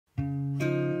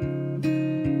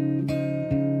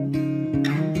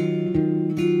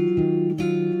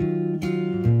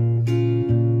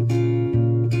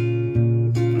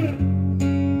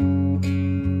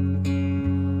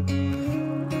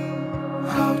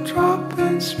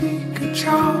and speak a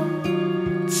charm.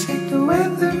 Take the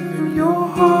weather from your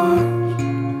heart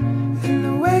and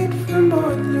the weight from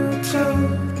on your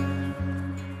toes.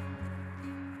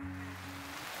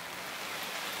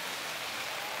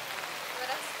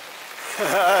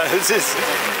 This is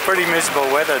pretty miserable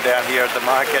weather down here at the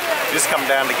market. Just come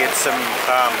down to get some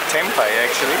tempeh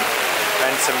actually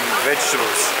and some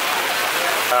vegetables.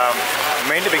 I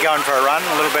mean to be going for a run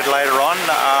a little bit later on,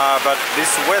 but this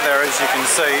weather, as you can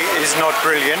see, is not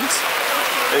brilliant.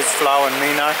 There's Flo and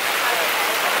Mino.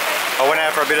 I went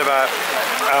out for a bit of a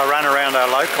run around our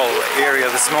local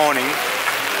area this morning,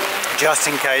 just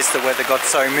in case the weather got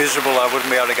so miserable I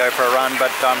wouldn't be able to go for a run,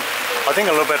 but I think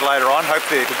a little bit later on,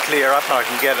 hopefully it'll clear up and I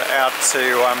can get out to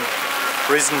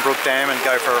Risenbrook Dam and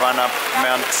go for a run up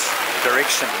Mount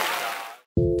Direction.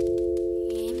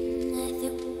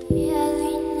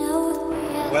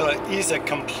 Well, it is a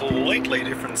completely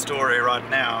different story right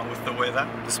now with the weather.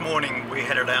 This morning we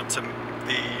headed out to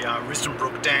the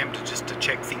Risenbrook Dam to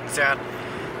check things out,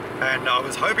 and I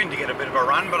was hoping to get a bit of a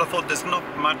run, but I thought there's not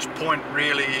much point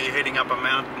really heading up a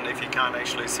mountain if you can't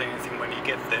actually see anything when you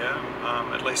get there,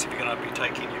 at least if you're going to be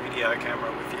taking your video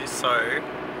camera with you. So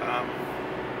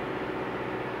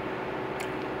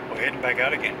we're heading back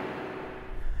out again.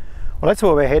 Well, that's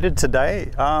where we're headed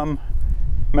today.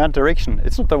 Mount Direction.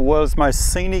 It's not the world's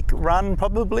most scenic run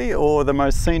probably, or the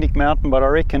most scenic mountain, but I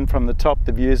reckon from the top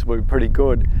the views will be pretty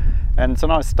good, and it's a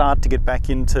nice start to get back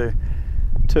into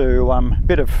a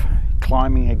bit of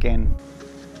climbing again.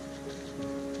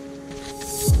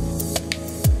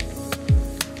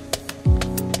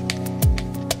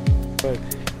 A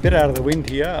bit out of the wind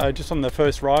here, just on the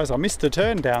first rise. I missed the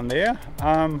turn down there.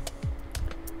 Don't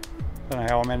know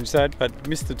how I managed that, but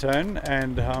missed the turn,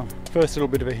 and first little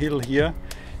bit of a hill here.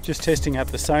 Just testing out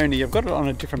the Sony. I've got it on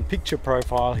a different picture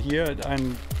profile here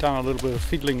and done a little bit of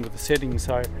fiddling with the settings,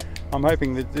 so I'm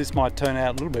hoping that this might turn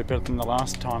out a little bit better than the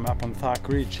last time up on Thark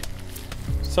Ridge.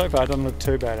 So far it doesn't look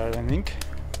too bad, I don't think,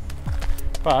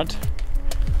 but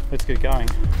let's get going.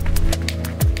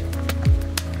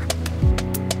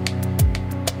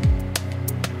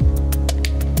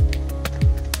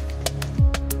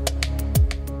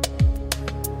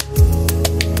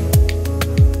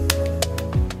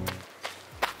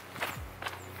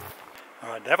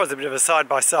 That was a bit of a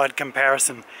side-by-side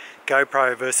comparison,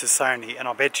 GoPro versus Sony, and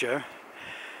I bet you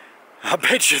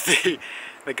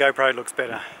the GoPro looks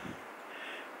better.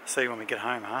 See when we get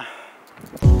home, huh?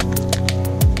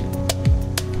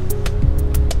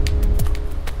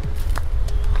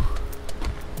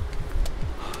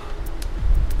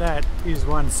 That is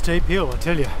one steep hill, I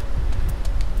tell you.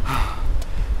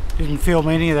 Didn't film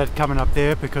any of that coming up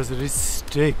there because it is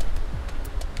steep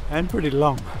and pretty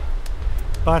long,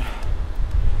 but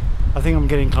I think I'm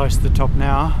getting close to the top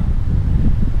now,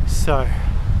 so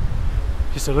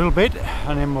just a little bit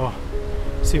and then we'll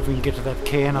see if we can get to that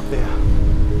cairn up there.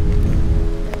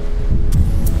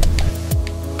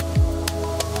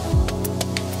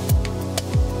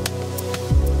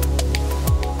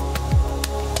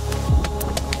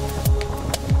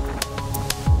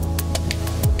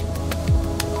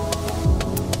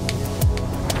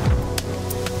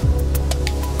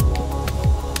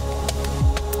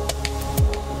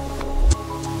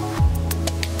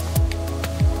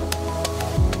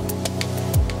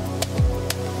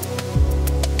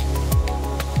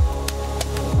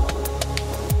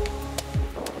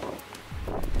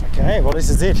 Okay, well this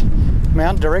is it.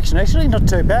 Mount Direction, actually not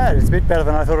too bad. It's a bit better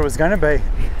than I thought it was going to be.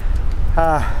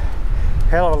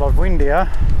 Hell of a lot of wind here.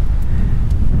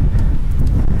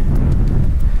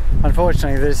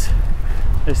 Unfortunately there's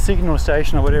a signal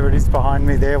station or whatever it is behind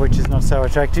me there, which is not so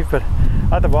attractive, but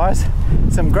otherwise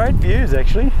some great views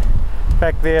actually.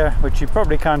 Back there, which you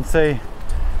probably can't see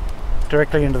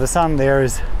directly into the sun, there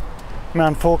is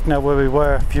Mount Faulkner where we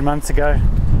were a few months ago,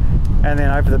 and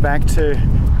then over the back to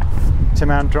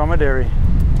Mount Dromedary.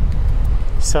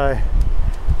 So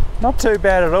not too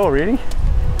bad at all really.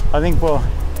 I think we'll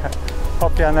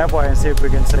pop down that way and see if we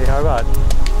can see Hobart.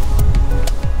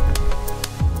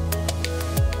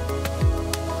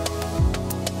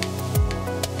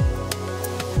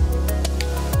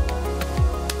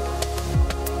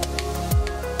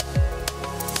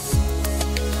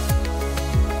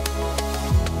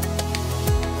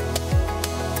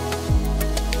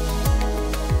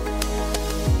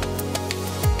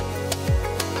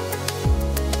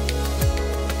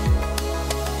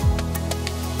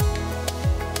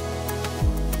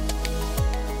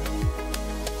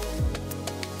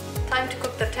 Time to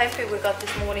cook the tempeh we got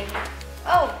this morning.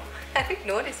 Oh, I think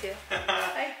Lord is here.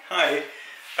 Hi. Hi.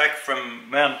 Back from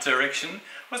mountain direction.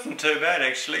 Wasn't too bad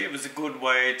actually. It was a good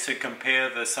way to compare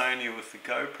the Sony with the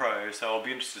GoPro, so I'll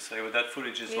be interested to see what that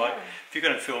footage is like. If you're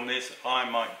going to film this, I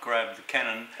might grab the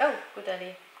Canon. Oh, good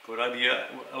idea. Good idea.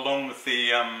 Along with the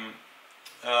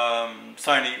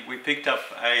Sony, we picked up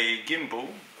a gimbal,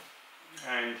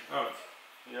 and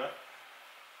yeah,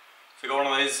 so got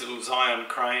one of these little Zhiyun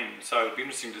cranes. So it'll be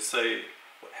interesting to see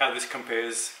how this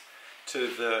compares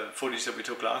to the footage that we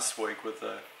took last week with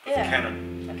the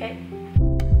Canon. Okay.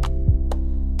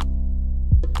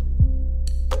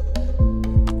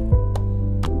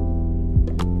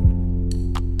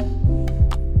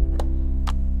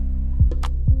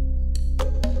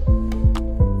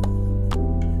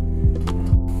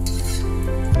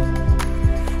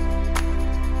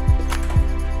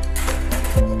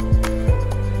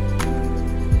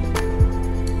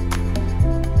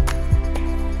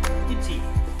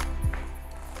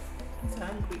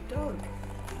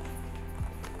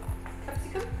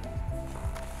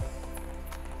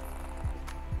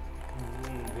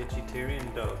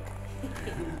 Vegetarian dog.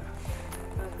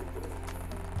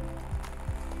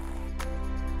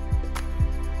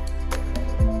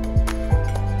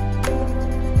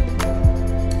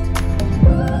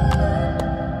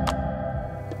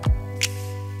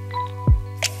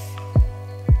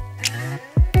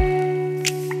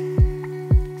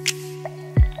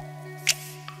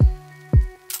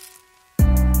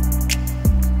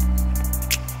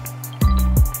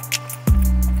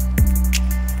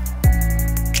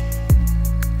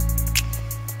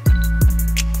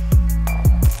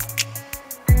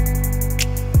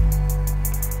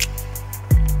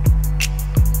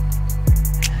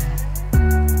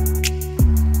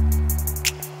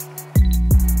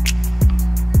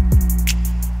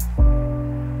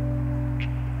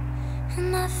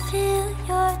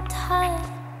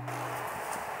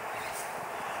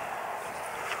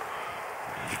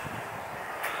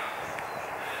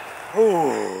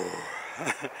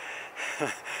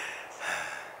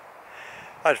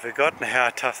 I'd forgotten how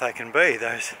tough they can be.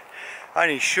 Those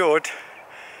only short.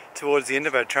 Towards the end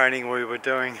of our training, we were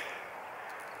doing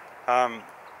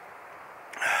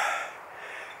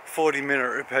 40-minute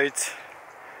repeats,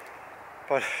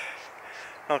 but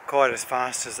not quite as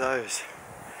fast as those.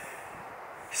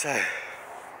 So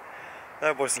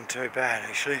that wasn't too bad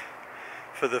actually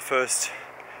for the first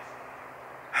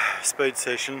speed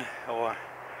session or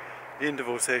the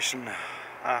interval session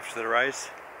after the race.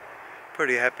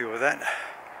 Pretty happy with that.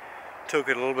 Took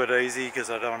it a little bit easy because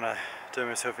I don't want to do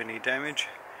myself any damage.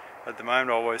 At the moment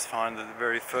I always find that the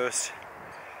very first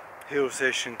hill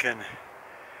session can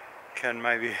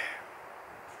maybe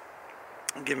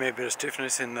give me a bit of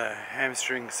stiffness in the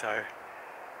hamstrings, so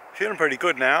feeling pretty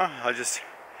good now. I just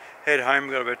head home,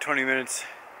 got about 20 minutes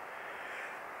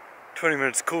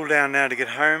cool down now to get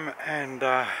home, and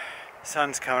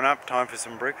sun's coming up, time for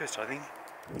some breakfast I think.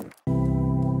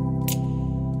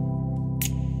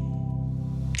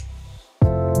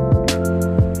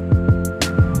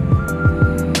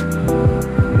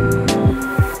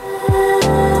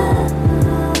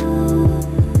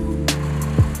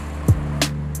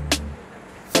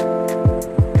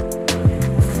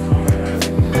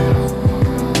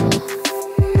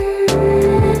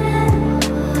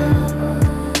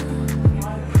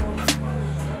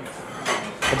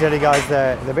 I tell you guys,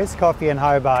 the best coffee in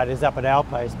Hobart is up at our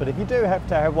place, but if you do have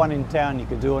to have one in town, you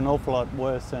could do an awful lot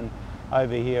worse than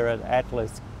over here at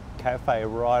Atlas Cafe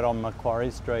right on Macquarie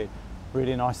Street.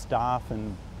 Really nice staff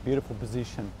and beautiful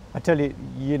position. I tell you,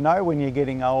 you know when you're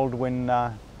getting old when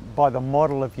by the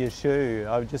model of your shoe.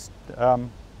 It just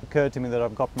occurred to me that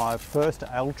I've got my first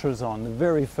Ultras on, the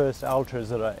very first Ultras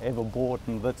that I ever bought,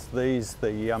 and that's these,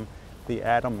 the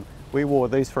Atom. We wore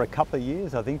these for a couple of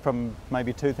years, I think from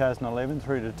maybe 2011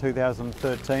 through to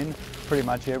 2013, pretty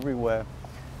much everywhere.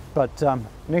 But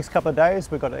next couple of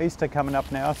days, we've got Easter coming up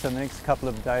now, so the next couple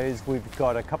of days we've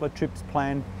got a couple of trips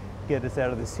planned, get us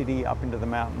out of the city up into the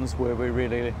mountains where we're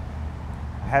really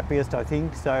happiest, I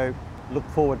think, so look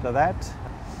forward to that.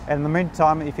 And in the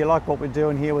meantime, if you like what we're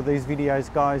doing here with these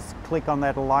videos, guys, click on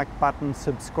that like button,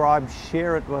 subscribe,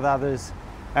 share it with others,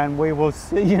 and we will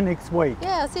see you next week.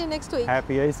 Yeah, see you next week.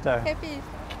 Happy Easter. Happy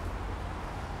Easter.